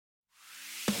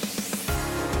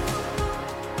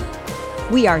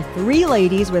We are three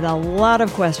ladies with a lot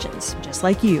of questions, just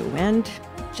like you. And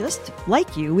just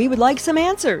like you, we would like some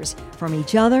answers from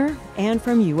each other and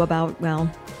from you about, well,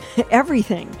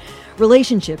 everything.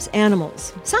 Relationships,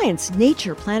 animals, science,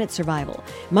 nature, planet survival,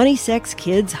 money, sex,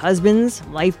 kids, husbands,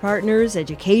 life partners,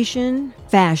 education,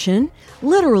 fashion,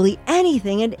 literally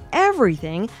anything and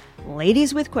everything.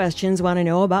 Ladies with questions want to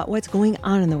know about what's going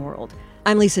on in the world.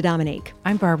 I'm Lisa Dominique.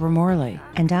 I'm Barbara Morley.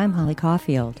 And I'm Holly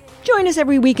Caulfield. Join us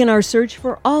every week in our search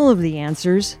for all of the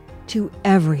answers to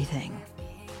everything.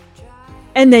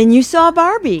 And then you saw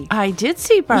Barbie. I did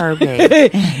see Barbie.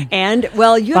 And,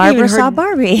 well, you haven't Barbara even saw heard,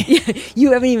 Barbie.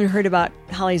 you haven't even heard about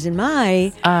Holly's and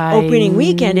my opening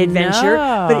weekend adventure.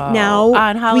 But now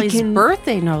on Holly's we can,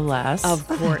 birthday, no less. Of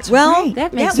course. Well, right.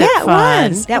 That makes yeah, it fun. It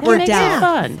was. That worked makes out. It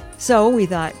fun. So we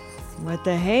thought, what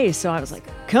the hey? So I was like,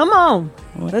 come on,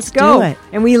 let's do go. it.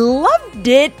 And we loved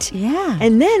it. Yeah.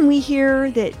 And then we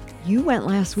hear that you went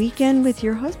last weekend with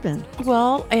your husband.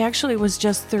 Well, I actually was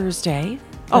just Thursday.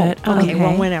 Oh, But, okay.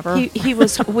 Well, whenever. He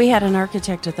was. We had an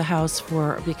architect at the house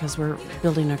because we're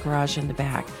building a garage in the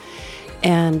back,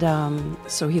 and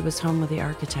so he was home with the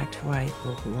architect, who I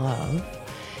love.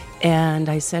 And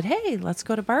I said, "Hey, let's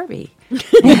go to Barbie."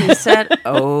 And he said,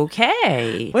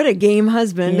 "Okay." What a game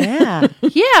husband. Yeah.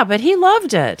 Yeah, but he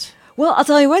loved it. Well, I'll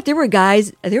tell you what, there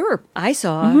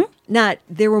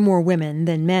were more women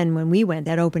than men when we went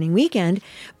that opening weekend.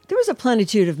 There was a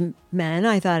plenitude of men,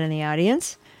 I thought, in the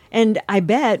audience. And I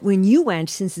bet when you went,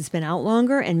 since it's been out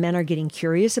longer and men are getting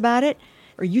curious about it,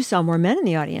 or you saw more men in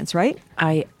the audience, right?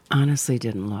 I honestly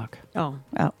didn't look. Oh.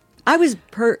 Oh. I was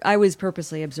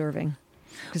purposely observing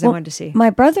because I wanted to see. My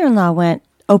brother-in-law went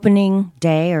opening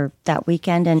day or that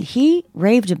weekend, and he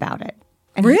raved about it.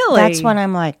 And Really? That's when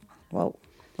I'm like, whoa.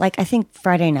 Like, I think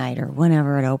Friday night or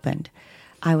whenever it opened,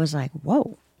 I was like,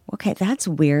 whoa, okay, that's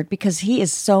weird because he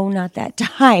is so not that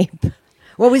type.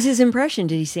 What was his impression?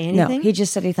 Did he say anything? No, he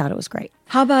just said he thought it was great.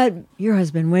 How about your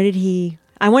husband? What did he...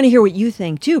 I want to hear what you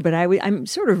think, too, but I'm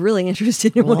sort of really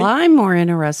interested in Well, what... I'm more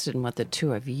interested in what the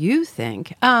two of you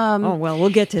think. Oh, well, we'll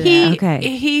get to that. Okay.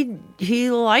 He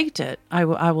liked it. I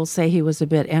will say he was a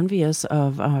bit envious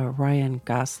of Ryan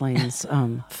Gosling's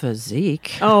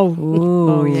physique.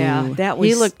 Oh, yeah. That was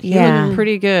He looked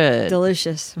pretty good.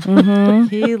 delicious.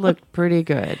 He looked pretty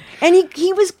good. And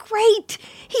he was great.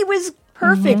 He was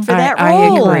perfect for that I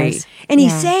role. agree. And he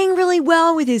sang really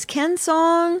well with his Ken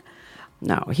song.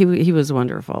 No, he was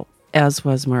wonderful, as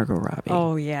was Margot Robbie.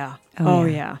 Oh, yeah. Oh,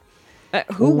 yeah.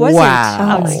 Who wasn't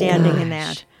Wow. outstanding in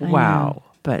that? Wow.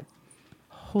 But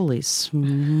holy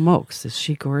smokes, is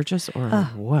she gorgeous or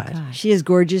what? She is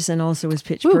gorgeous and also was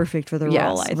pitch perfect for the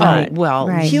role, I Oh, thought. well,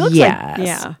 Right. She looks yes.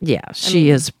 like, Yeah, she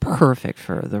is perfect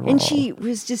for the role. And she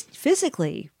was just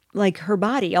physically, like her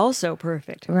body also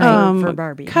perfect Right. for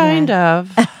Barbie. Kind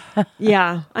of.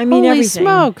 Yeah. I mean, Holy everything.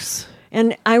 smokes.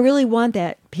 And I really want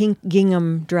that pink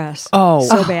gingham dress. Oh,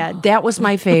 so bad. That was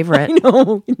my favorite.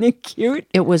 No, isn't it cute?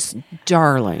 It was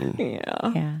darling.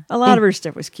 Yeah. Yeah. A lot of her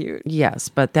stuff was cute. Yes,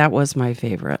 but that was my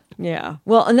favorite. Yeah.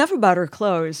 Well, enough about her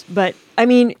clothes, but I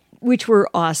mean, which were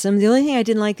awesome. The only thing I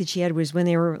didn't like that she had was when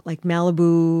they were like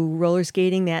Malibu roller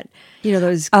skating, that,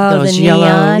 those Those the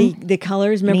yellow- neon. the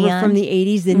colors, remember Neon. from the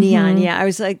 80s, the neon. Yeah. I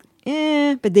was like,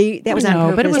 but that was on know,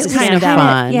 purpose. but it was to kind of stand out.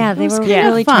 fun. Yeah, they It was were kind of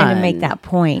really trying to fun. make that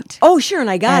point. Oh, sure. And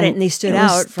I got it. And they stood it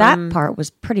was- out from that part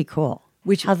was pretty cool.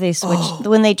 Which- how they switched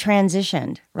when they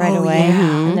transitioned right Oh, away,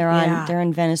 yeah. and Yeah. they're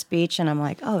in Venice Beach, and I'm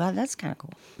like, oh, God, that's kind of cool.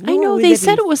 I know we they get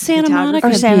said the it was Santa photography. Monica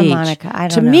Or Santa Beach. Monica, I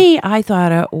To don't know. me, I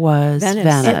thought it was Venice.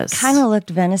 Venice. It kind of looked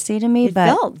Venice-y to me, It but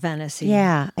felt Venice-y.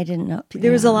 yeah, I didn't know.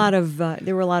 There was a lot of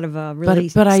really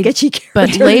but sketchy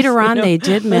characters. But later on, you know? they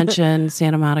did mention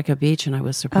Santa Monica Beach, and I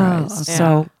was surprised. okay.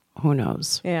 So who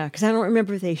knows? Yeah, because I don't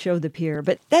remember if they showed the pier,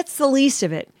 but that's the least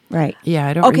of it. right. Yeah,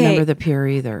 I don't Okay. remember the pier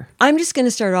either. I'm just going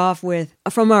to start off with,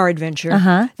 from our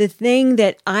adventure, the thing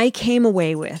that I came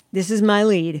away with. This is my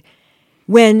lead.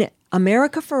 When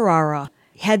America Ferrara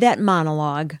had that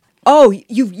monologue. Oh,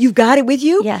 you've got it with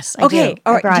you? Yes, I okay, do.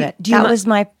 all I right. brought it. Do you That mi- was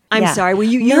my. I'm yeah. sorry. Well,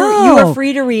 you No, were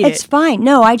free to read It's it. fine.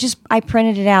 No, I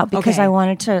printed it out because Okay. I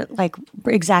wanted to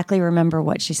exactly remember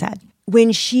what she said.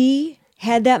 When she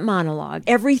had that monologue,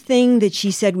 everything that she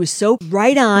said was so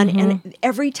right on, and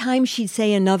every time she'd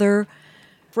say another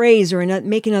phrase or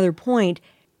make another point,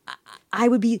 I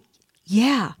would be,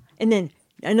 yeah, and then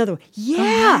another one,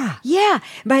 yeah.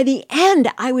 By the end,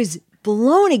 I was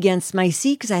blown against my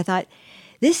seat because I thought,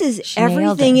 this is She nailed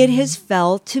everything it. it has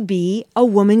felt to be a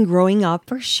woman growing up.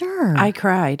 For sure. I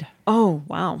cried. Oh,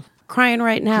 wow. Crying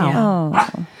right now.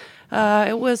 oh.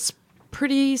 It was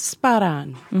pretty spot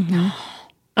on.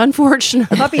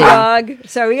 Unfortunately. Puppy dog.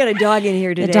 Sorry, we got a dog in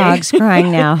here today. The dog's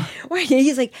crying now.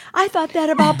 He's like, I thought that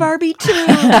about Barbie too.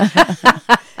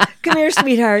 Come here,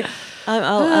 sweetheart.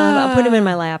 I'll put him in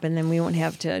my lap, and then we won't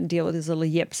have to deal with his little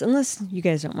yips. Unless you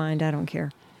guys don't mind, I don't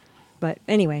care. But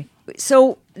anyway,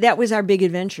 so that was our big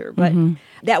adventure. But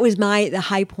that was the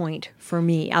high point for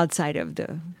me outside of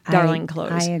the darling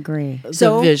clothes. I agree.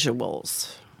 So the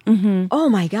visuals. oh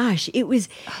my gosh, it was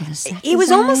the set it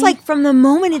was almost design. like from the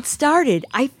moment it started,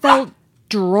 I felt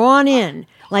drawn in,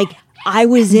 like I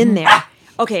was in there.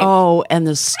 Okay. Oh, and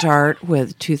the start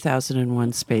with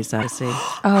 2001 Space Odyssey.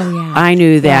 Oh, yeah. I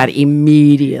knew that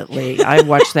immediately. I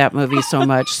watched that movie so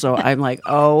much, so I'm like,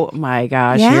 oh my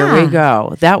gosh, here Yeah. we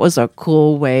go. That was a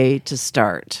cool way to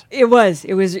start. It was.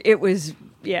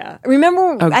 Yeah.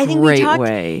 Remember, I think we great talked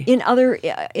way. in other,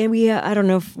 and we, I don't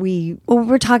know if we. Well,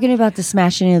 we're talking about the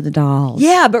smashing of the dolls.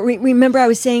 Yeah, but remember, I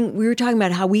was saying we were talking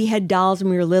about how we had dolls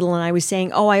when we were little, and I was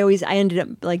saying, I ended up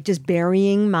like just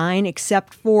burying mine,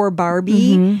 except for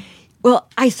Barbie. Well,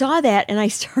 I saw that, and I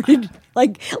started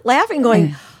like laughing,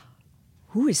 going,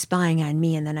 "Who is spying on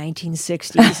me in the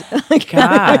 1960s?"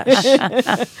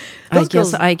 Gosh.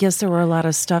 girls- I guess there were a lot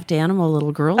of stuffed animal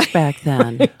little girls back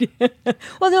then.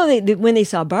 Well, no, when they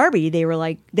saw Barbie, they were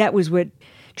like, that was what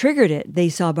triggered it. They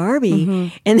saw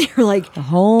Barbie, and they were like,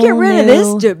 whole get rid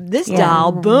new- of this Yeah.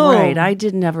 doll. Boom. Right. I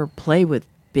did never play with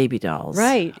baby dolls.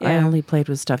 Right, I yeah. only played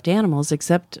with stuffed animals,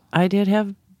 except I did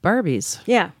have Barbies.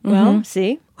 Yeah. Well,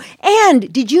 see.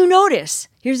 And did you notice?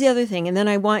 Here's the other thing, and then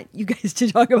I want you guys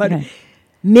to talk about it.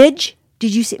 Midge.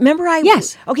 Did you see? Remember,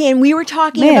 Yes. Okay, and we were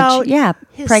talking Midge, about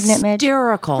pregnant Midge.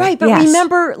 Hysterical. Right, but Yes.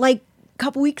 remember, like a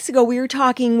couple weeks ago, we were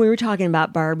talking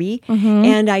about Barbie,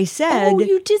 and I said, Oh,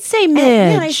 you did say and, Midge. yeah,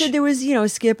 and I said there was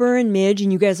Skipper and Midge,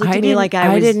 and you guys looked at me like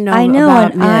I didn't know I know,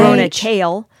 about and I- grown a Midge.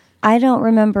 tail. I don't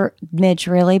remember Midge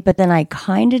really, but then I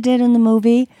kind of did in the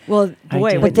movie. Well,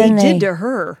 boy, did. what But they then did they- to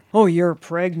her. Oh, you're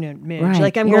pregnant, Midge. Right,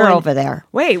 Like I'm you're going over there.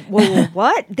 Wait, well,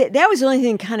 what? That was the only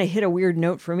thing that kind of hit a weird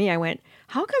note for me. I went,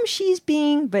 how come she's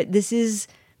being? But this is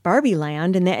Barbie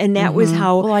Land, and that was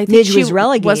how Well, I think Midge she was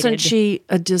relegated. Wasn't she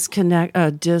a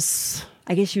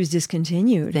I guess she was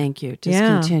discontinued. Thank you.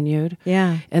 Yeah. Discontinued.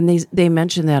 Yeah. And they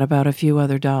mentioned that about a few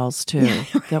other dolls too.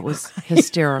 That was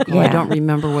hysterical. I Yeah. don't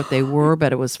remember what they were,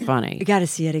 but it was funny. I got to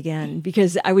see it again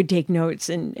because I would take notes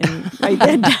and write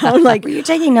that down. Like, Were you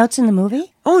taking notes in the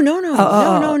movie? oh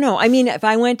no. I mean, if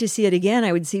I went to see it again,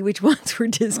 I would see which ones were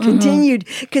discontinued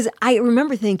because I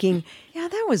remember thinking, yeah,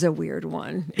 that was a weird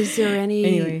one. Is there any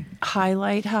Anyway.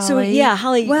 highlight, Holly? So yeah,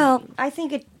 Holly. Well, I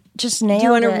think it just nailed do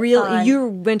you want it to on- You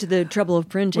went to the trouble of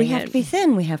printing. We have it. to be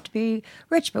thin. We have to be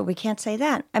rich, but we can't say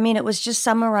that. I mean, it was just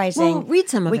summarizing. Well, read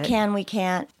some of we it. can, we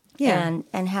can't. Yeah.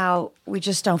 And how we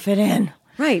just don't fit in.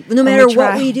 Right. No And matter what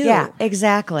try- we do. Yeah,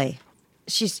 exactly.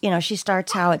 She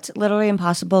starts how it's literally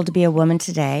impossible to be a woman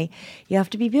today. You have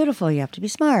to be beautiful. You have to be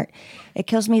smart. It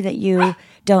kills me that you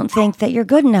don't think that you're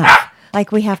good enough.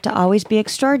 Like we have to always be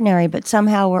extraordinary, but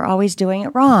somehow we're always doing it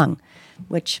wrong,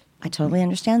 which I totally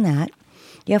understand that.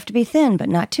 You have to be thin, but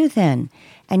not too thin.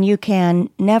 And you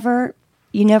never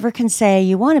can say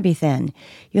you want to be thin.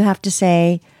 You have to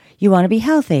say you want to be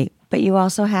healthy, but you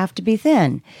also have to be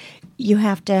thin. You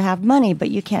have to have money,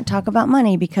 but you can't talk about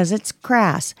money because it's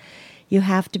crass. You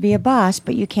have to be a boss,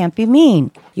 but you can't be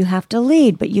mean. You have to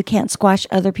lead, but you can't squash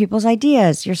other people's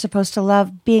ideas. You're supposed to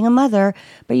love being a mother,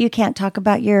 but you can't talk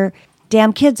about your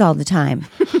damn kids all the time.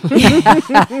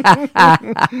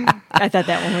 I thought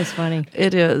that one was funny.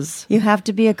 It is. You have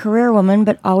to be a career woman,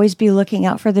 but always be looking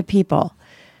out for the people.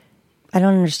 I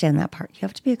don't understand that part. You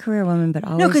have to be a career woman, but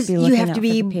No, always because be looking you have out to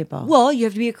be for the people. well. You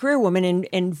have to be a career woman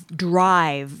and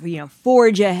drive.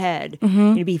 Forge ahead.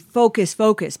 Be focused.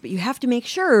 But you have to make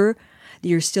sure that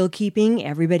you're still keeping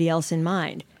everybody else in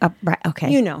mind. Right, okay.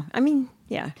 I mean,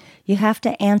 yeah. You have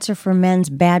to answer for men's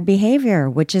bad behavior,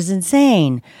 which is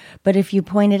insane. But if you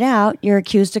point it out, you're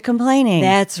accused of complaining.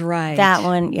 That's right. That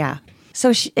one, yeah.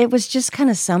 So it was just kind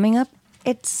of summing up.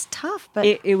 It's tough, but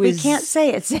It we was- can't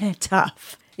say it's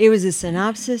tough. It was a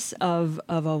synopsis of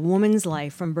a woman's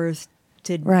life from birth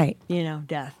to Right.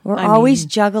 death. We're I always mean,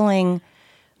 juggling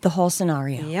the whole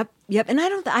scenario. Yep. And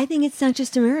I think it's not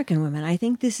just American women. I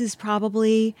think this is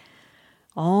probably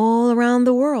all around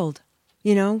the world.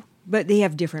 But they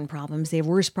have different problems. They have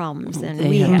worse problems than They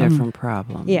we have have. different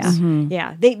problems. Yeah,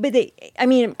 yeah. I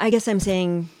mean, I guess I'm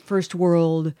saying first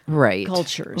world Right.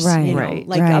 cultures. Right, right,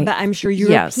 Like, right. but I'm sure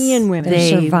Yes. European women.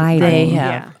 They're surviving. They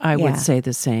have, Yeah. I Yeah. would say,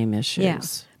 the same issues. Yeah.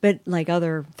 But like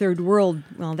other third world,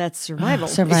 well, that's survival.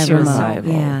 Survival issues. mode.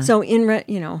 Survival. Yeah. So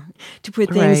to put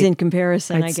things Right. in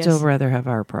comparison, I'd I guess still rather have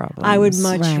our problems. I would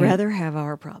much Right. rather have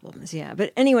our problems. Yeah.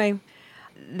 But anyway,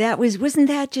 wasn't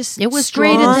that just It was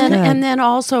strong? great, Good. and then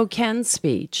also Ken's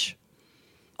speech.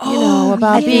 at the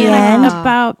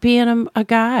about being a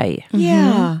guy.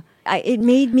 Yeah. It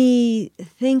made me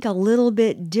think a little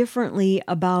bit differently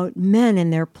about men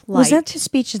and their plight. Was that the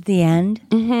speech at the end?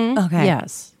 Mm-hmm. Okay.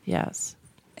 Yes.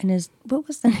 And what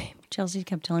was the name? Chelsea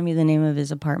kept telling me the name of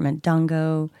his apartment.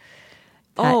 Mojo,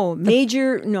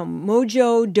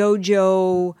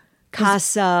 Dojo,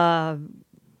 Casa,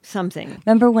 something.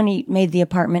 Remember when he made the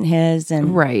apartment his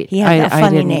and Right. he had a I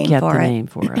funny didn't name get for the it. name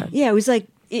for it. Yeah,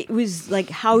 it was like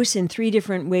house in 3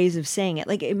 different ways of saying it.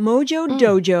 Like Mojo,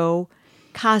 Dojo,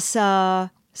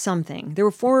 Casa, something. There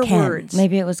were 4 Ken. words.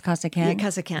 Maybe it was Casa Ken. Yeah,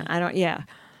 Casa Ken.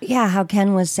 Yeah, how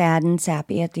Ken was sad and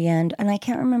sappy at the end. And I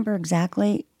can't remember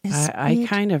exactly his I speech.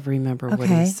 kind of remember what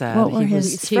Okay. he said. What were he his-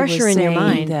 was, It's he fresher was in your saying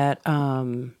mind. that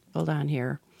hold on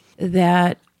here.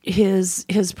 That his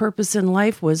purpose in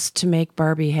life was to make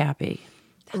Barbie happy.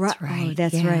 That's right. Oh,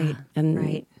 that's Yeah. right. And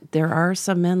Right. there are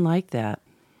some men like that.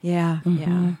 Yeah.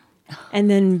 Yeah. And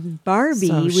then Barbie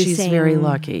So was she's saying, very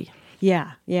lucky.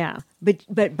 Yeah, yeah.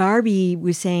 But Barbie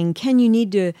was saying, Ken, you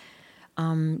need to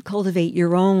cultivate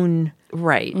your own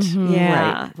Right.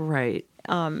 Yeah. Right.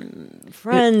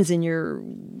 friends in your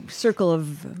circle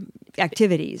of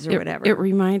activities or whatever. It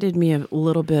reminded me a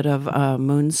little bit of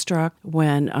Moonstruck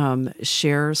when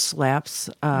Cher slaps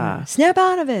Snap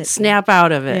out of it. snap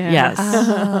out of it. Yeah.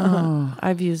 Yes.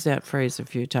 I've used that phrase a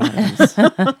few times.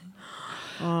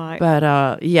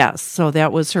 But yes, so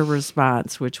that was her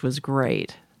response, which was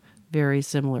great. Very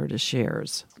similar to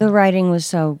Cher's. The writing was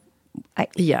so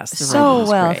Yes. the writing so was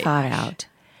well great. thought out.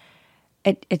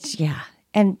 It's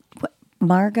And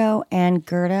Margot and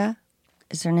Gerda,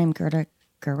 is her name Gerda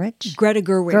Gerwig? Greta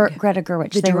Gerwig. Greta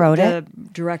Gerwig. the They wrote it the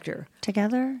director.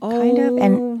 together, kind of.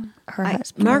 And her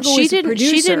husband. Margot She was the didn't.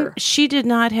 producer. She did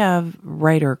not have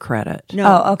writer credit. No.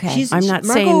 Oh, okay. I'm not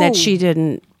saying that she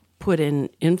didn't put in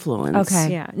influence.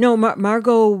 Okay. Yeah. No,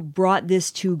 Margot brought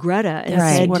this to Greta and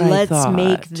Right. said, What I let's thought.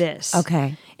 make this.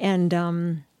 Okay.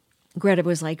 And Greta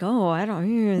was like, oh, I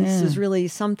don't, this is really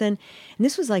something. And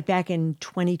this was like back in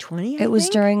 2020, I It was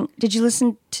think? during. Did you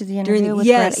listen to the interview during with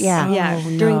yes, Greta? Yeah. yeah,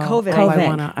 Oh, during no. COVID. Oh, I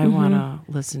think. I wanna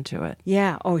listen to it.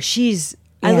 Yeah. Oh,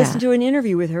 I Yeah. listened to an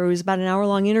interview with her. It was about an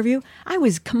hour-long interview. I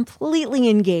was completely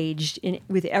engaged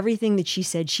with everything that she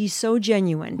said. She's so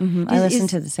genuine. I listened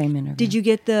to the same interview. Did you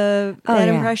get that yeah.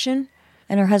 impression?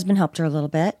 And her husband helped her a little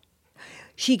bit.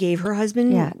 She gave her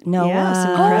husband Noah.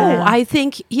 some Oh, credit. I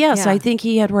think yes. Yeah. I think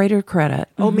he had writer credit.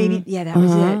 Oh, maybe that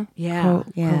was it. Yeah.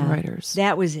 Co-writers.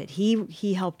 That was it.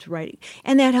 He helped write it.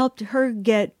 And that helped her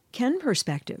get Ken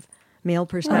perspective, male Right.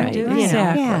 perspective. You know.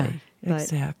 Exactly. Yeah. But-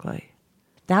 Exactly.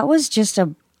 That was just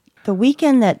the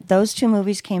weekend that those 2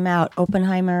 movies came out,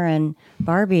 Oppenheimer and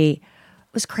Barbie,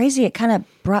 was crazy. It kind of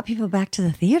brought people back to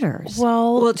the theaters.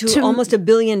 Well, to almost $1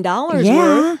 billion yeah.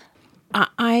 worth.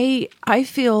 I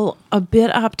feel a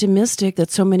bit optimistic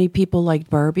that so many people liked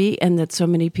Barbie and that so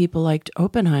many people liked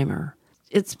Oppenheimer.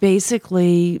 It's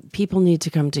basically people need to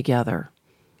come together.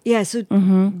 Yeah. So,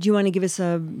 do you want to give us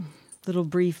a little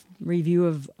brief review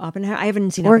of Oppenheimer? I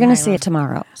haven't seen. We're going to Oppenheimer. see it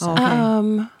tomorrow. So.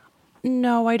 Okay.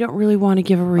 No, I don't really want to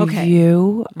give a Okay.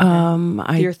 review.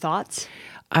 Your thoughts?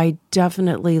 I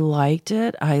definitely liked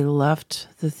it. I left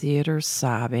the theater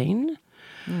sobbing.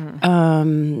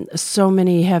 So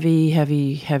many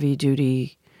heavy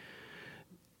duty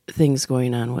things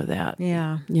going on with that.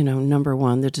 Yeah. You know, number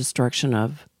one, the destruction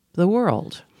of the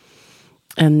world.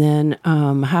 And then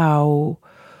how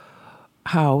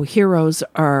heroes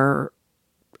are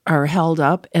held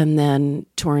up and then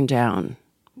torn down,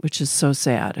 which is so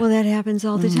sad. Well, that happens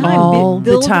all the time. All the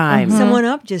Build time. someone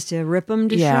up just to rip them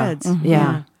to shreds.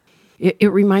 Yeah.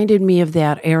 It reminded me of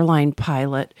that airline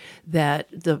pilot that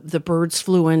the birds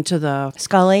flew into the...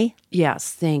 Scully?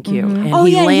 Yes, thank you. And Oh,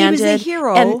 he yeah, and he landed. was the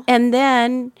hero. And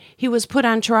then he was put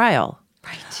on trial.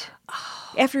 Right.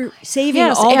 After saving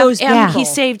Yes, all those people. He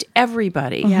saved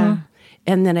everybody. Yeah.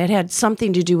 And then it had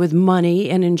something to do with money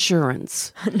and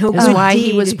insurance. No Is good why he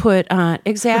deed. was put on...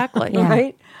 Exactly.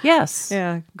 Right? Yes.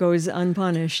 Yeah. Goes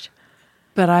unpunished.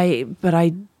 But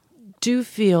I do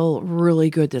feel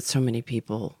really good that so many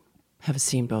people have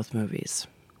seen both movies.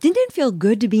 Didn't it feel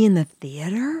good to be in the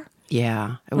theater?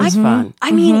 Yeah, it was fun. I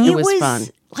mean, it was was fun.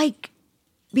 like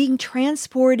being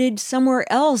transported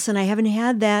somewhere else, and I haven't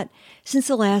had that since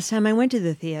the last time I went to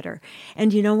the theater.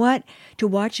 And you know what? To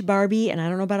watch Barbie, and I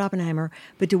don't know about Oppenheimer,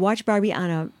 but to watch Barbie on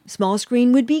a small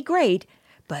screen would be great,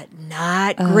 but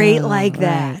not great like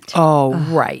that. Oh,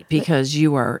 right, because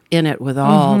you are in it with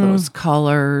all those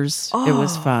colors. It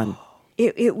was fun.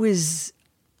 It was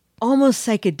almost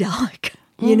psychedelic,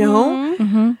 you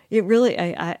know? It really,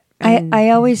 I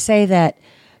always say that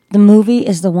the movie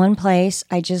is the one place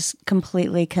I just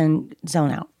completely can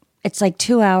zone out. It's like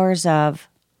 2 hours of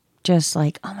just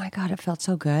like, oh my God, it felt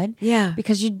so good. Yeah.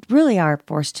 Because you really are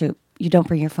forced to, you don't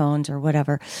bring your phones or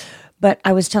whatever. But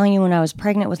I was telling you when I was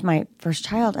pregnant with my first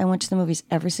child, I went to the movies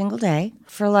every single day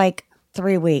for like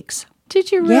 3 weeks.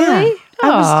 Did you really?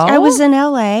 Yeah. I was in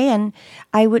LA and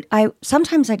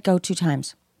sometimes I'd go 2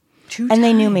 times. And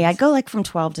they knew me. I'd go like from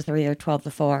 12 to 3 or 12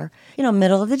 to 4,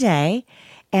 middle of the day,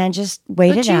 and just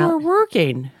wait it out. But you were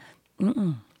working.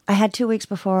 I had 2 weeks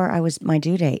before my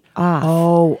due date off.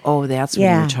 Oh, that's what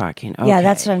you're talking. Okay. Yeah,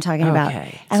 that's what I'm talking about.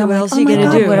 Okay. And So I'm what like, else are you my gonna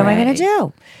God, do? what am I going Right. to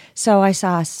do? So I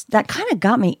saw that kind of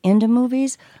got me into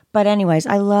movies. But anyways,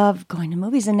 I love going to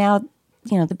movies, and now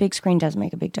the big screen does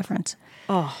make a big difference.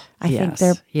 Oh, I think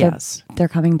yes. they're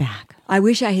coming back. I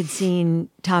wish I had seen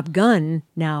Top Gun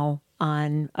now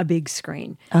on a big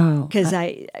screen. Oh, Because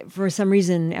for some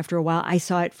reason, after a while, I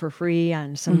saw it for free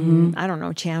on some, I don't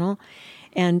know, channel.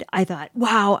 And I thought,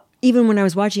 wow, even when I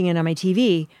was watching it on my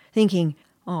TV, thinking,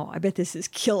 oh, I bet this is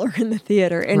killer in the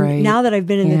theater. And Right. now that I've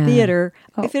been in the theater,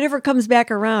 if it ever comes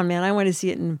back around, man, I want to see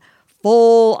it in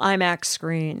full IMAX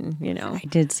screen, I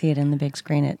did see it in the big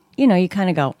screen. You kind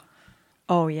of go,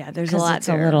 Oh, yeah, there's a 'cause lot it's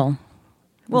there. a little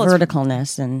Well, it's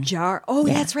verticalness and jar. Oh,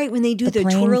 Yeah. that's right, when they do the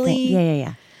plane twirly. thing.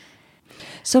 Yeah.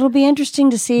 So it'll be interesting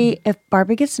to see if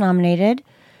Barbie gets nominated.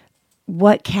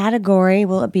 What category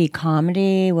will it be?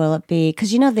 Comedy? Will it be?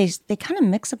 Because they kind of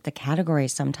mix up the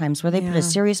categories sometimes, where they put a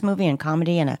serious movie and a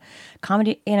comedy.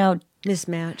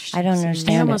 Mismatched. I don't I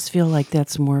understand it. almost feel like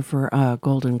that's more for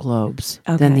Golden Globes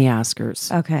than the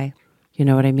Oscars. Okay, You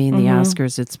know what I mean? The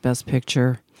Oscars, it's Best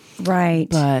Picture. right.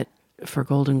 But for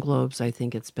Golden Globes, I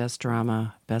think it's Best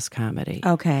Drama, Best Comedy.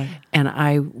 Okay, And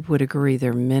I would agree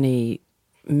there are many,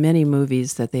 many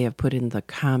movies that they have put in the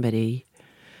comedy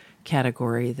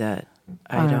category that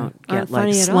I don't get. aren't Like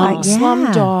funny at all.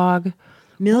 Slumdog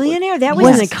Millionaire? That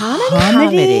was in a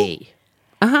comedy?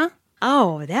 comedy.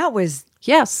 Oh, that was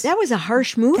Yes. a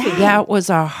harsh movie. That was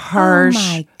a harsh oh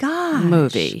my gosh.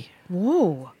 movie.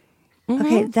 Whoa.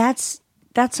 Okay, that's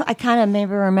I kind of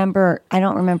maybe remember. I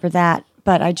don't remember that,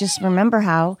 but I just remember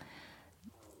how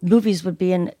movies would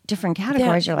be in different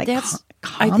categories. You're like,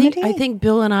 comedy? I think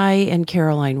Bill and I and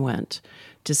Caroline went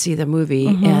to see the movie,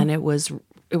 and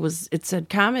it said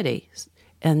comedy,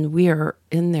 and we are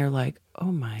in there like,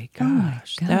 oh my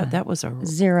gosh, that was a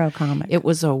Zero comedy. It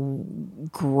was a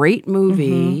great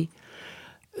movie,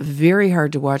 very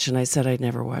hard to watch, and I said I'd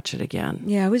never watch it again.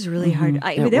 Yeah, it was really hard.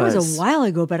 It that was was. a while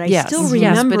ago, but I Yes, still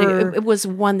yes, remember. but it was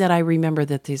one that I remember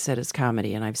that they said is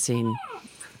comedy, and I've seen,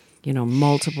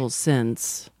 multiple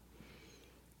since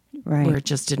right. where it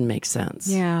just didn't make sense.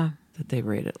 Yeah. That they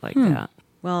rate it like that.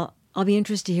 Well, I'll be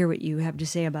interested to hear what you have to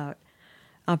say about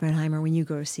Oppenheimer when you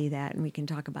go to see that, and we can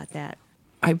talk about that.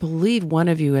 I believe one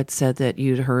of you had said that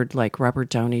you'd heard like Robert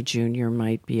Downey Jr.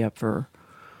 might be up for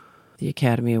the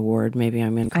Academy Award. Maybe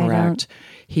I'm incorrect.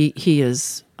 He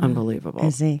is unbelievable.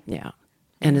 Is he? Yeah.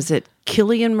 And is it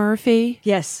Cillian Murphy?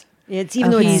 Yes. It's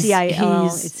even though it's CIL,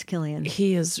 he's- it's Killian.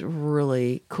 He is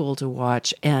really cool to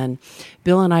watch. And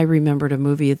Bill and I remembered a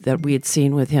movie that we had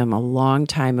seen with him a long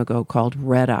time ago called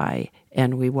Red Eye.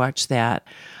 And we watched that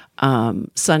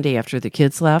Sunday after the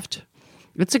kids left.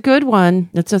 It's a good one.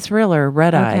 It's a thriller,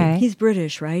 Red Eye. Okay. He's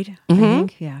British, right? I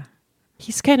think. Yeah.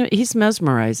 He's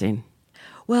mesmerizing.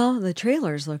 Well, the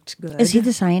trailers looked good. Is he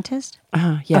the scientist?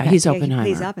 Yeah, Okay. he's Yeah, he Oppenheimer.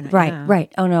 plays Oppenheimer. Right, yeah.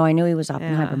 right. Oh no, I knew he was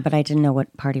Oppenheimer, Yeah. but I didn't know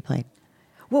what part he played.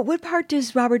 What part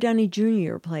does Robert Downey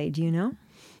Jr. play? Do you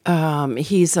know?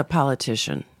 He's a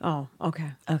politician. Oh,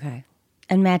 okay. Okay.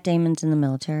 And Matt Damon's in the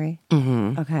military.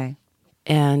 Mm-hmm. Okay.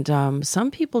 And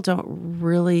some people don't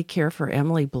really care for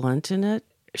Emily Blunt in it.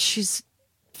 She's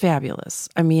fabulous.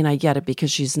 I mean, I get it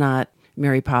because she's not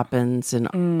Mary Poppins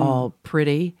and all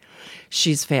pretty.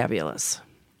 She's fabulous.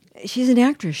 She's an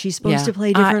actress. She's supposed Yeah. to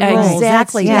play different roles.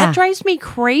 Exactly. That's- yeah. That drives me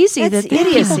crazy That's that people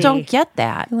idiocy. don't get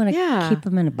that. You want to Yeah. keep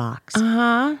him in a box.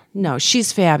 No,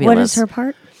 she's fabulous. What is her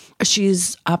part?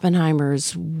 She's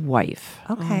Oppenheimer's wife.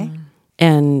 Okay.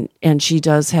 And she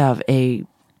does have a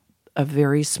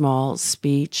very small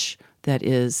speech that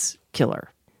is killer.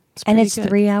 And pretty it's good.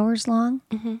 3 hours long?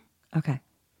 Mm-hmm. Okay.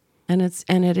 And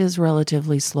it is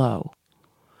relatively slow.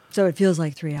 So it feels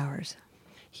like 3 hours.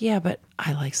 Yeah, but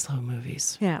I like slow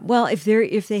movies. Yeah. Well, if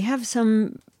they have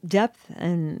some depth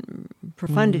and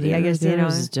profundity, I guess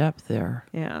there's depth there.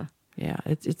 Yeah. Yeah,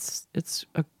 it's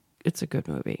a good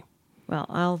movie. Well,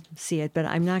 I'll see it, but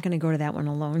I'm not going to go to that one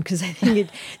alone because I think it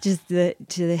just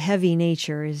the heavy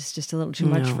nature is just a little too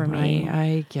much No, for me.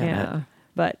 I get it.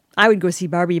 But I would go see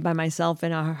Barbie by myself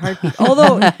in a heartbeat.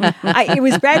 Although it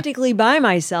was practically by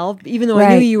myself, even though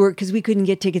I knew you were, because we couldn't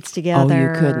get tickets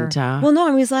together. Oh, you couldn't, Well, no,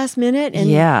 it was last minute. And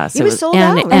yes, it was sold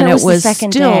out. And it it was the was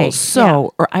second still day.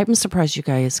 so, or I'm surprised you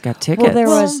guys got tickets. Well, there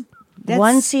was that's-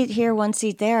 one seat here, one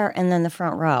seat there, and then the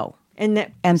front row. And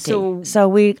that Empty.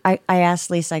 So I asked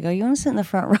Lisa, I go, you want to sit in the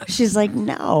front row? She's like,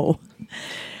 no.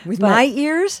 with my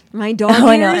ears, my dog Oh,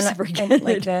 I know, ears, and forget and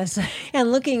like it. this.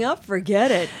 And looking up,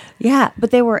 forget it. Yeah, but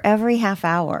they were every half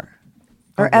hour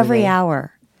or every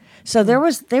hour. So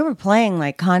they were playing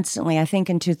like constantly, I think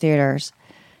in 2 theaters.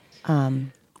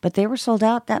 But they were sold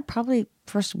out that probably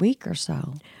first week or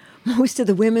so. Most of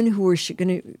the women who were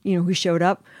who showed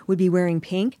up would be wearing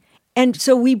pink. And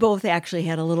so we both actually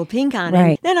had a little pink on. Right.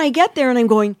 And then I get there and I'm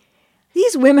going,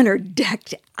 these women are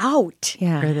decked out.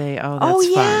 Yeah. Are they? Oh, that's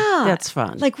fun. Yeah. That's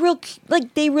fun.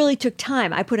 Like they really took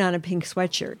time. I put on a pink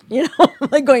sweatshirt,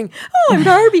 like going, oh, I'm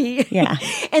Barbie. Yeah.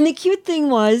 And the cute thing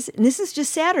was, and this is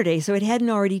just Saturday, so it hadn't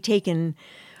already taken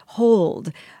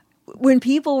hold. When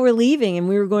people were leaving and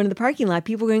we were going to the parking lot,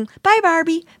 people were going, bye,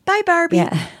 Barbie, bye, Barbie,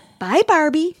 Yeah. bye,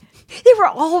 Barbie. They were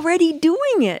already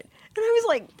doing it. And I was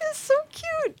like, this is so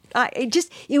cute.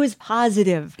 It was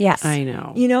positive. Yes. I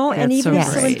know. And That's even so if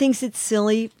someone great. thinks it's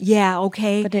silly, yeah,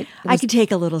 okay. But it I was- could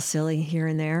take a little silly here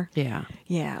and there. Yeah.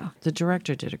 Yeah. The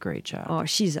director did a great job. Oh,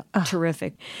 she's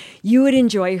terrific. You would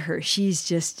enjoy her. She's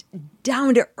just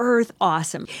down to earth,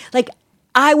 awesome. Like,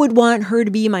 I would want her to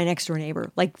be my next door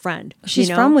neighbor, like friend. She's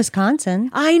from Wisconsin.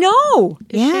 I know.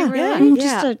 Yeah. really? Yeah. I'm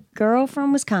just a girl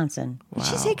from Wisconsin. Did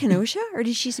she say Kenosha or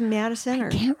did she say Madison? Or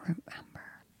Can't remember.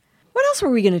 what else were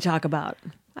we going to talk about?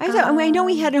 I know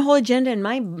we had a whole agenda, and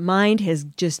my mind has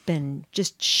just been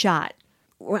shot.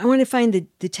 I want to find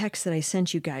the text that I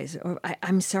sent you guys.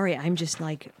 I'm sorry. I'm just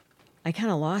like, I kind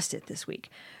of lost it this week.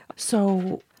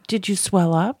 So, did you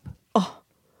swell up?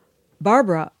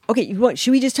 Barbara, okay, should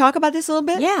we just talk about this a little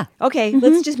bit? Yeah. Okay,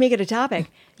 let's just make it a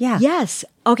topic. Yeah. Yes.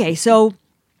 Okay, so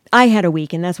I had a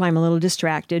week, and that's why I'm a little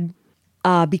distracted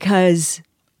because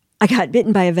I got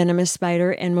bitten by a venomous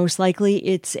spider, and most likely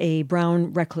it's a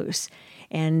brown recluse.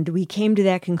 And we came to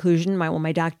that conclusion.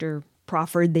 My doctor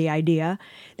proffered the idea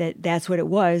that that's what it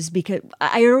was because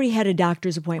I already had a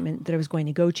doctor's appointment that I was going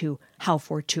to go to. How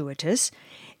fortuitous.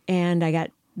 And I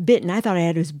got bitten. I thought I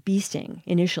had a bee sting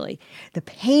initially. The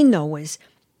pain, though, was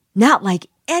not like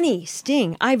any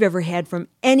sting I've ever had from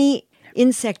any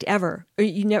insect ever. Or I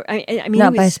mean,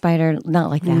 Not it by a was, spider, not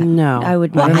like that. No. I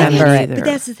would Well, not I remember haven't it. either. But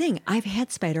that's the thing. I've had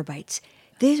spider bites.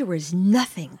 There was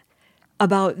nothing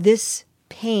about this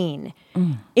pain.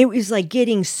 It was like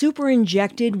getting super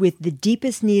injected with the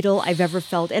deepest needle I've ever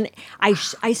felt. And I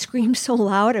screamed so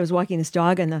loud. I was walking this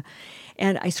dog and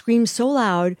I screamed so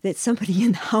loud that somebody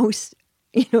in the house,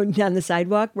 on the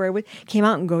sidewalk where I was, came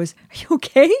out and goes, "Are you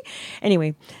okay?"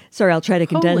 Anyway, sorry, I'll try to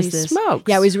condense Holy this. smokes.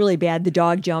 Yeah, it was really bad. The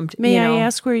dog jumped. May I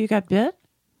ask where you got bit?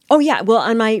 Oh, yeah. Well,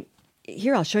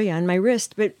 here, I'll show you on my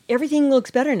wrist, but everything looks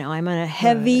better now. I'm on a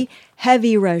heavy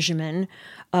regimen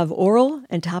of oral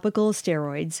and topical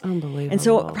steroids. Unbelievable. And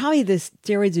so probably the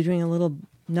steroids are doing a little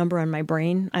number on my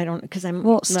brain. I don't, because I'm...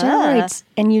 Well, steroids,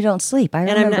 and you don't sleep. I I'm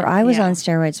remember not- I was yeah. on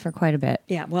steroids for quite a bit.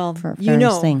 Yeah, well, For you various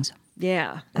know. things.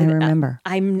 Yeah. I remember.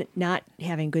 I'm not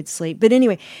having good sleep. But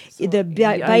anyway, the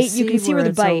bite, you can see where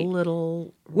the bite... A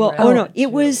little Well, red, no, it too.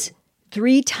 was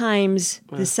 3 times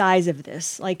the size of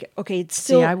this. Like, okay, it's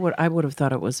still... See, I would have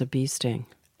thought it was a bee sting.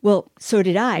 Well, so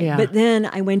did I. Yeah. But then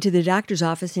I went to the doctor's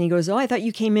office and he goes, "Oh, I thought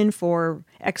you came in for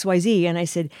XYZ." And I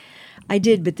said, "I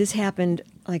did, but this happened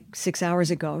like 6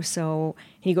 hours ago." So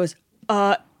he goes,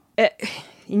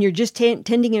 and you're just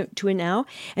tending to it now?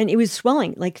 And it was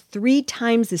swelling like 3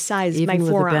 times the size of Even my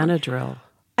with forearm. the Benadryl.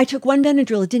 I took 1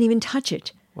 Benadryl. It didn't even touch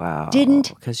it. Wow. Didn't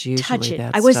Because touch usually it.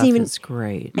 that I wasn't stuff even, is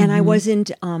great. and I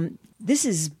wasn't, this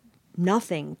is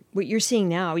nothing. What you're seeing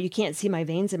now, you can't see my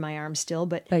veins in my arm still,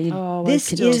 but you this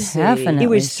I could is, definitely it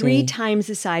was 3 see. times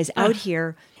the size out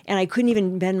here, and I couldn't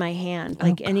even bend my hand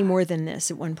like any more than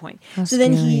this at one point. So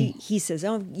then he says,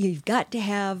 "Oh, you've got to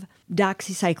have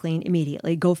doxycycline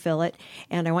immediately. Go fill it,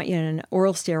 and I want you on an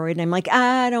oral steroid." And I'm like,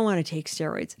 "I don't want to take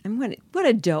steroids. What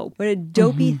a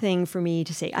dopey thing for me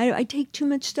to say. I take too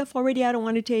much stuff already. I don't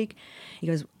want to take." He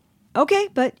goes, "Okay,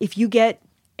 but if you get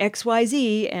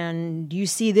XYZ and you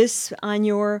see this on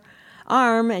your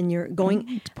arm and you're going,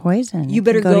 It's poison. you It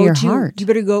better can go to your heart. You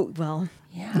better go. Well,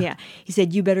 yeah. He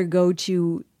said you better go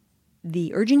to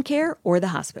the urgent care or the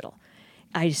hospital.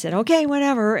 I just said okay,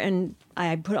 whatever, and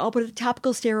I'll put a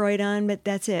topical steroid on, but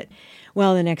that's it.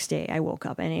 Well, the next day I woke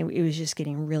up and it was just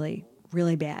getting really,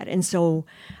 really bad, and so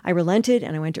I relented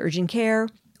and I went to urgent care.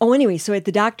 Oh, anyway, so at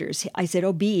the doctor's, I said,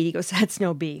 "Oh, B." He goes, "That's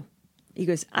no B. He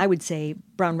goes, I would say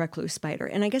brown recluse spider.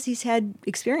 And I guess he's had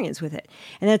experience with it.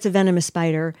 And that's a venomous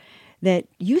spider that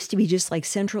used to be just like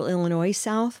central Illinois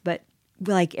south, but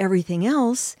like everything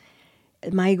else,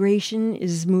 migration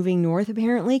is moving north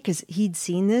apparently because he'd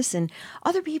seen this. And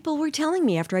other people were telling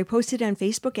me after I posted on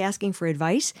Facebook asking for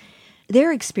advice,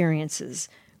 their experiences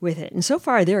with it. And so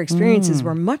far, their experiences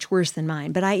were much worse than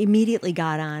mine. But I immediately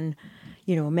got on,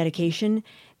 medication.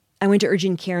 I went to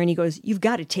urgent care and he goes, you've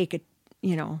got to take an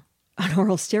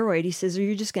oral steroid. He says, or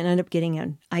you're just going to end up getting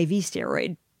an IV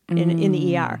steroid in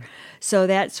the ER. So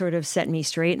that sort of set me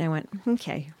straight. And I went,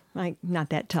 okay, not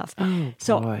that tough. Oh,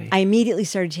 so boy. I immediately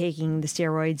started taking the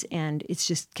steroids and it's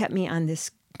just kept me on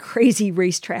this crazy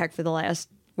racetrack for the last,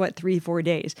 3-4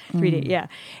 days? 3 days, yeah.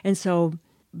 And so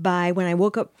by when I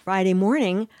woke up Friday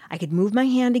morning, I could move my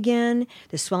hand again.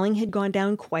 The swelling had gone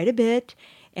down quite a bit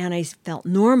and I felt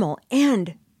normal.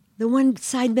 And the one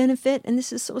side benefit, and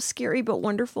this is so scary but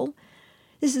wonderful,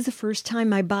 this is the first time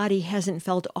my body hasn't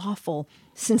felt awful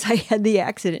since I had the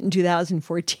accident in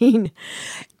 2014.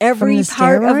 Every From the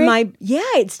part of steroid?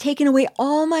 it's taken away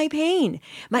all my pain.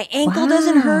 My ankle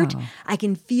doesn't hurt. I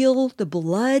can feel the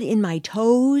blood in my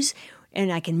toes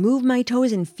and I can move my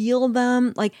toes and feel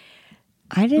them. Like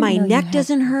I didn't my know you neck had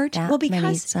doesn't hurt. that Well, many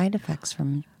because side effects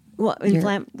from your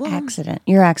accident.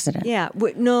 Your accident. Yeah,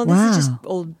 no, this is just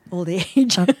Wow. old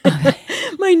age.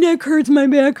 My neck hurts, my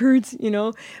back hurts,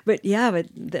 But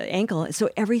the ankle. So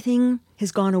everything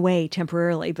has gone away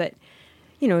temporarily, but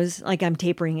it's like I'm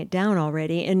tapering it down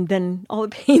already, and then all the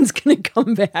pain's going to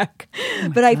come back.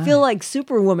 But I feel like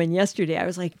Superwoman yesterday. I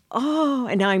was like, oh,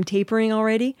 and now I'm tapering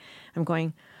already. I'm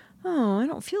going, oh, I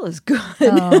don't feel as good.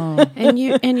 Oh. And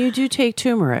you do take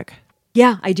turmeric.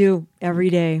 Yeah, I do every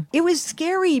day. It was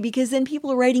scary because then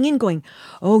people are writing in going,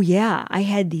 oh, yeah, I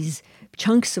had these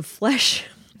chunks of flesh.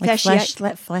 Like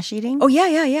flesh eating? Oh,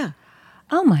 yeah.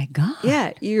 Oh my God.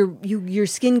 Yeah, your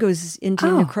skin goes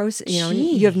into necrosis.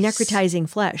 You have necrotizing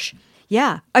flesh.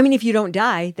 Yeah, I mean, if you don't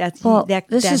die, This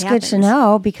that is good to happens.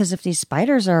 know because if these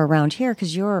spiders are around here,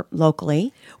 because you're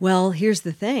locally. Well, here's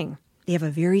the thing. They have a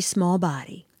very small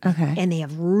body. Okay. And they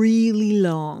have really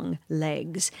long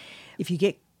legs. If you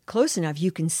get close enough,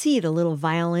 you can see the little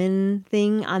violin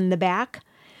thing on the back.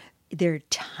 They're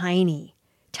tiny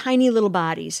little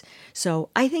bodies. So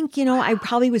I think, I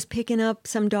probably was picking up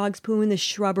some dog's poo in the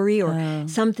shrubbery or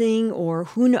something, or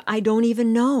I don't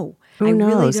even know. Who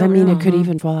knows? Really don't I mean, know. it could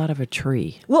even fall out of a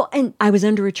tree. Well, and I was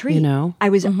under a tree. I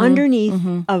was underneath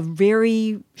a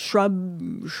very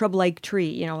shrub-like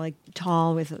tree, like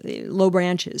tall with low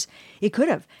branches. It could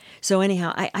have. So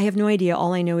anyhow, I have no idea.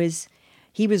 All I know is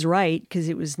he was right because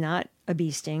it was not a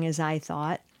bee sting as I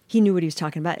thought. He knew what he was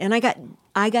talking about, and I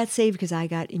got saved because I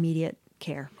got immediate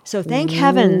care. So thank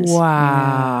heavens.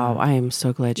 Wow. I am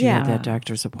so glad you had Yeah. that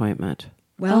doctor's appointment.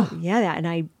 Well, and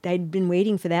I'd been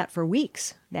waiting for that for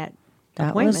weeks. That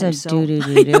was a so-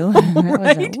 doo-doo-doo-doo. That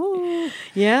was a woo.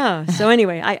 Yeah. So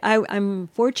anyway, I'm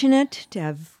fortunate to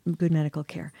have good medical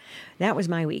care. That was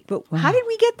my week. But how did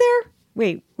we get there?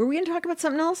 Wait, were we going to talk about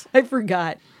something else? I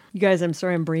forgot. You guys, I'm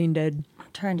sorry, I'm brain dead. I'm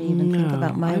trying to even think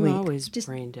about my I'm week. always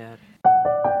brain dead.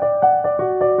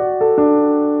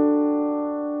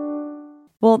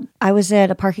 Well, I was at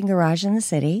a parking garage in the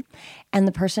city, and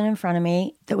the person in front of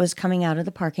me that was coming out of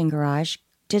the parking garage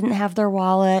didn't have their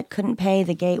wallet, couldn't pay,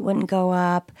 the gate wouldn't go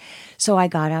up. So I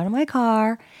got out of my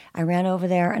car, I ran over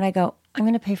there, and I go, I'm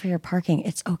going to pay for your parking.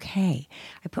 It's okay.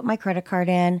 I put my credit card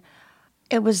in.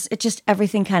 It just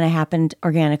everything kind of happened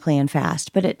organically and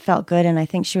fast, but it felt good, and I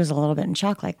think she was a little bit in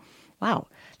shock, like, wow,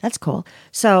 that's cool.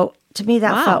 So to me,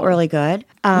 that felt really good.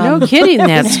 No kidding,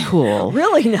 that's cool.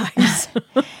 Really nice.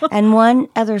 And one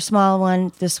other small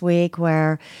one this week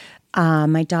where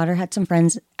my daughter had some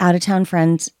out-of-town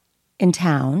friends in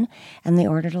town, and they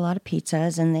ordered a lot of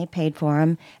pizzas, and they paid for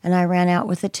them. And I ran out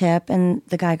with a tip, and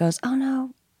the guy goes, oh,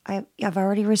 no, I've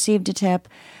already received a tip.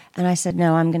 And I said,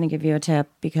 no, I'm going to give you a tip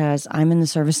because I'm in the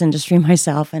service industry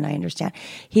myself, and I understand.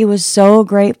 He was so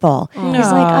grateful. He's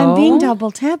like, I'm being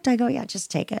double tipped. I go, yeah, just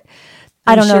take it.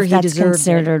 I don't know sure if he that's deserved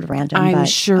considered random. I'm but,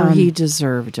 sure he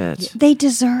deserved it. they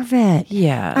deserve it.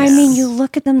 Yes. I mean, you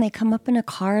look at them, they come up in a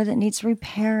car that needs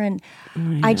repair, and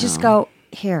I just go,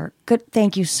 here, good,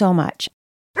 thank you so much.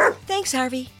 Thanks,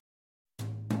 Harvey.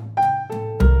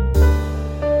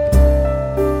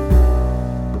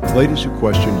 Ladies Who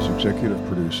Question is executive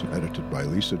produced and edited by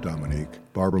Lisa Dominique,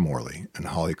 Barbara Morley, and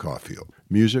Holly Caulfield.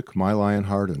 Music, My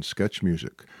Lionheart and Sketch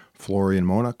Music, Florian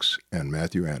Monax and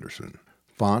Matthew Anderson.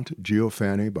 Font,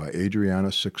 Geofanny by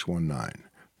Adriana619.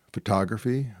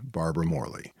 Photography, Barbara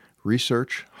Morley.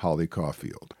 Research, Holly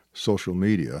Caulfield. Social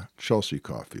media, Chelsea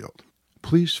Caulfield.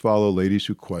 Please follow Ladies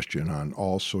Who Question on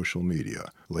all social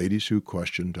media,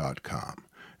 ladieswhoquestion.com,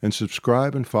 and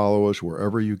subscribe and follow us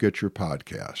wherever you get your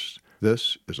podcasts.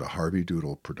 This is a Harvey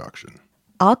Doodle production.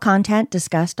 All content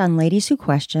discussed on Ladies Who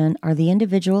Question are the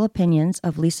individual opinions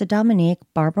of Lisa Dominique,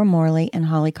 Barbara Morley, and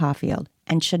Holly Caulfield,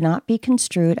 and should not be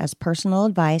construed as personal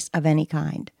advice of any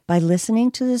kind. By listening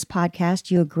to this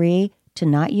podcast, you agree to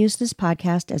not use this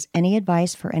podcast as any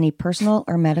advice for any personal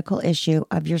or medical issue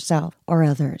of yourself or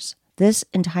others. This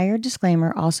entire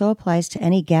disclaimer also applies to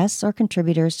any guests or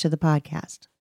contributors to the podcast.